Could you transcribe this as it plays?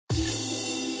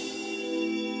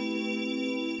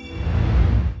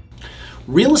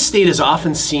Real estate is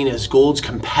often seen as gold's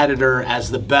competitor,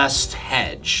 as the best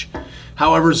hedge.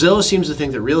 However, Zillow seems to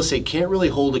think that real estate can't really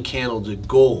hold a candle to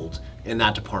gold in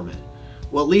that department.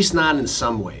 Well, at least not in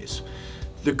some ways.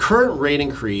 The current rate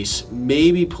increase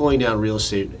may be pulling down real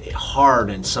estate hard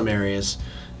in some areas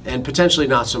and potentially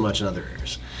not so much in other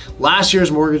areas. Last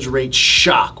year's mortgage rate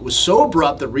shock was so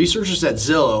abrupt that researchers at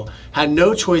Zillow had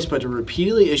no choice but to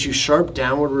repeatedly issue sharp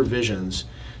downward revisions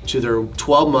to their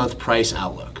 12-month price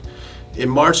outlook. In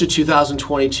March of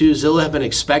 2022, Zillow had been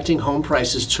expecting home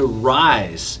prices to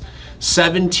rise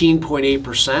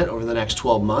 17.8% over the next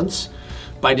 12 months.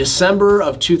 By December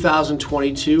of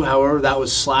 2022, however, that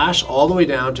was slashed all the way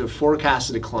down to a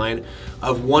forecasted decline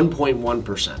of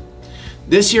 1.1%.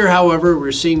 This year, however,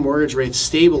 we're seeing mortgage rates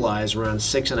stabilize around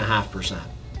 6.5%.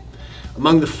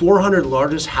 Among the 400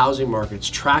 largest housing markets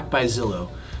tracked by Zillow,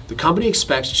 the company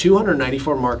expects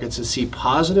 294 markets to see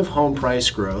positive home price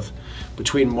growth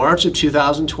between March of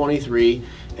 2023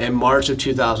 and March of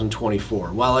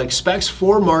 2024, while it expects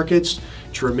 4 markets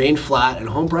to remain flat and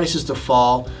home prices to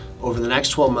fall over the next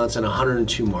 12 months in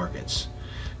 102 markets.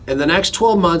 In the next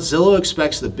 12 months, Zillow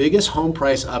expects the biggest home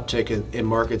price uptick in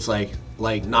markets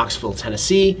like Knoxville,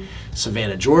 Tennessee,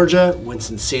 Savannah, Georgia,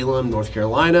 Winston-Salem, North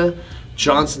Carolina,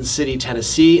 Johnson City,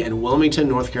 Tennessee, and Wilmington,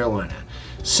 North Carolina.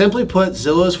 Simply put,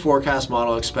 Zillow's forecast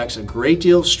model expects a great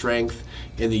deal of strength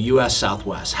in the U.S.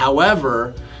 Southwest.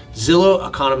 However, Zillow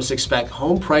economists expect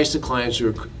home price declines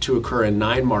to occur in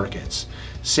 9 markets: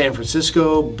 San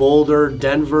Francisco, Boulder,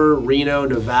 Denver, Reno,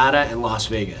 Nevada, and Las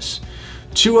Vegas.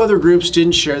 2 other groups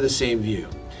didn't share the same view.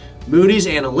 Moody's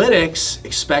Analytics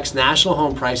expects national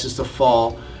home prices to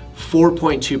fall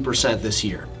 4.2% this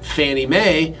year. Fannie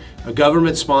Mae, a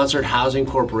government-sponsored housing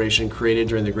corporation created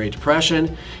during the Great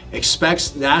Depression,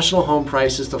 expects national home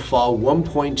prices to fall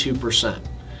 1.2%.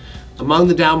 Among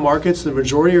the down markets, the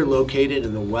majority are located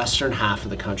in the western half of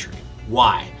the country.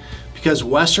 Why? Because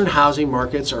Western housing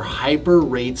markets are hyper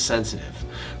rate sensitive.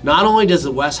 Not only does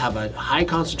the West have a high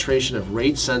concentration of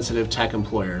rate sensitive tech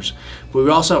employers, but we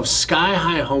also have sky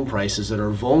high home prices that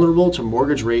are vulnerable to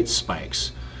mortgage rate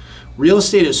spikes. Real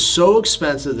estate is so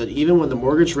expensive that even when the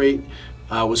mortgage rate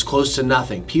was close to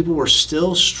nothing, people were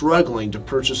still struggling to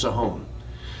purchase a home.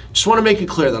 Just want to make it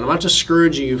clear that I'm not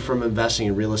discouraging you from investing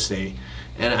in real estate,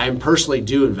 and I personally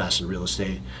do invest in real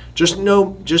estate. Just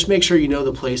make sure you know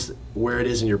the place where it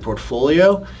is in your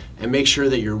portfolio and make sure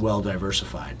that you're well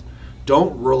diversified.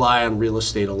 Don't rely on real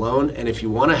estate alone, and if you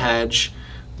want to hedge,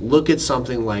 look at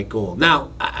something like gold.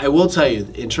 Now, I will tell you,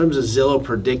 in terms of Zillow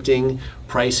predicting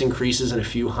price increases in a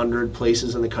few hundred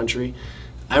places in the country,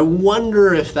 I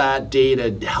wonder if that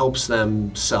data helps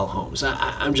them sell homes.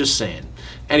 I'm just saying.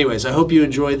 Anyways, I hope you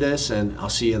enjoyed this, and I'll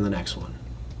see you in the next one.